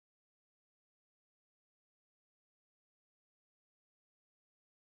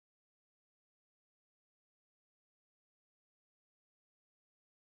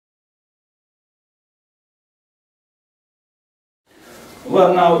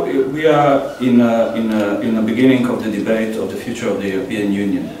Well, now we are in the beginning of the debate of the future of the European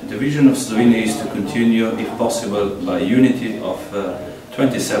Union. The vision of Slovenia is to continue, if possible, by unity of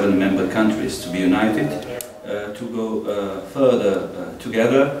 27 member countries to be united, to go further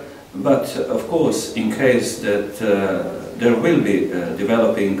together. But of course, in case that there will be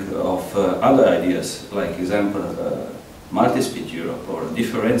developing of other ideas, like example multi-speed Europe or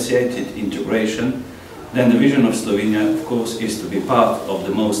differentiated integration, then the vision of Slovenia, of course, is to be part of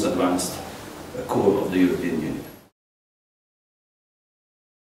the most advanced core of the European Union.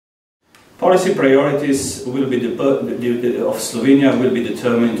 Policy priorities will be of Slovenia will be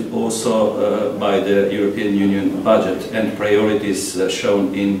determined also by the European Union budget and priorities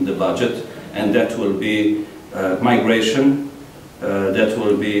shown in the budget, and that will be migration, that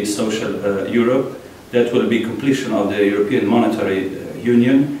will be social Europe, that will be completion of the European Monetary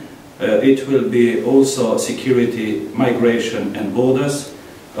Union. It will be also security, migration and borders,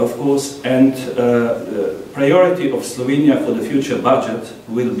 of course, and priority of Slovenia for the future budget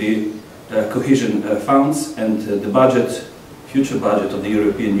will be cohesion funds and the budget, future budget of the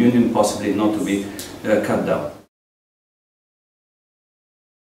European Union possibly not to be cut down.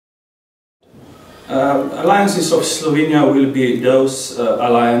 Alliances of Slovenia will be those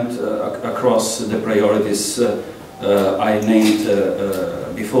aligned across the priorities I named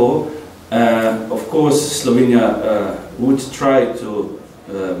before. Of course, Slovenia would try to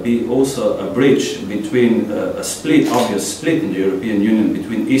be also a bridge between a obvious split in the European Union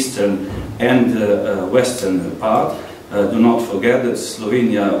between eastern and western part. Do not forget that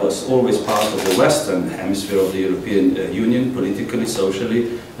Slovenia was always part of the western hemisphere of the European Union, politically,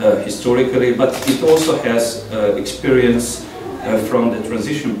 socially, historically, but it also has experience from the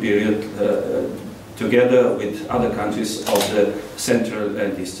transition period together with other countries of the Central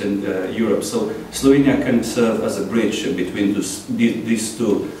and Eastern Europe. So Slovenia can serve as a bridge between these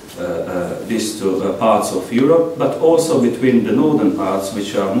two parts of Europe, but also between the northern parts,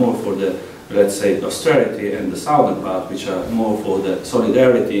 which are more for the, let's say, austerity, and the southern part, which are more for the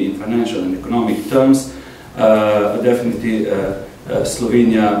solidarity in financial and economic terms. Definitely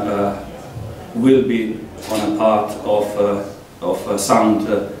Slovenia will be on a part of sound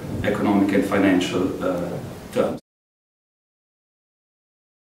economic and financial terms.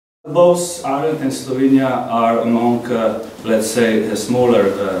 Both Ireland and Slovenia are among, let's say,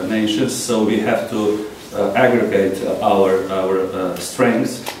 smaller nations, so we have to aggregate our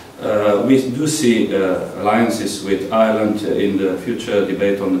strengths. We do see alliances with Ireland in the future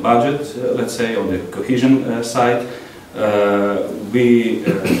debate on the budget, let's say, on the cohesion side. We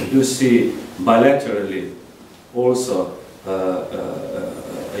do see bilaterally also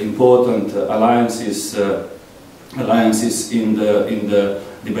important alliances in the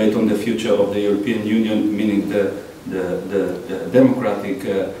debate on the future of the European Union, meaning the democratic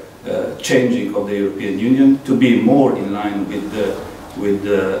changing of the European Union to be more in line with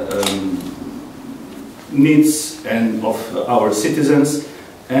the needs and of our citizens.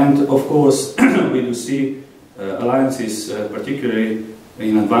 And of course we do see alliances particularly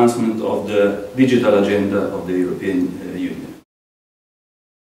in advancement of the digital agenda of the European Union.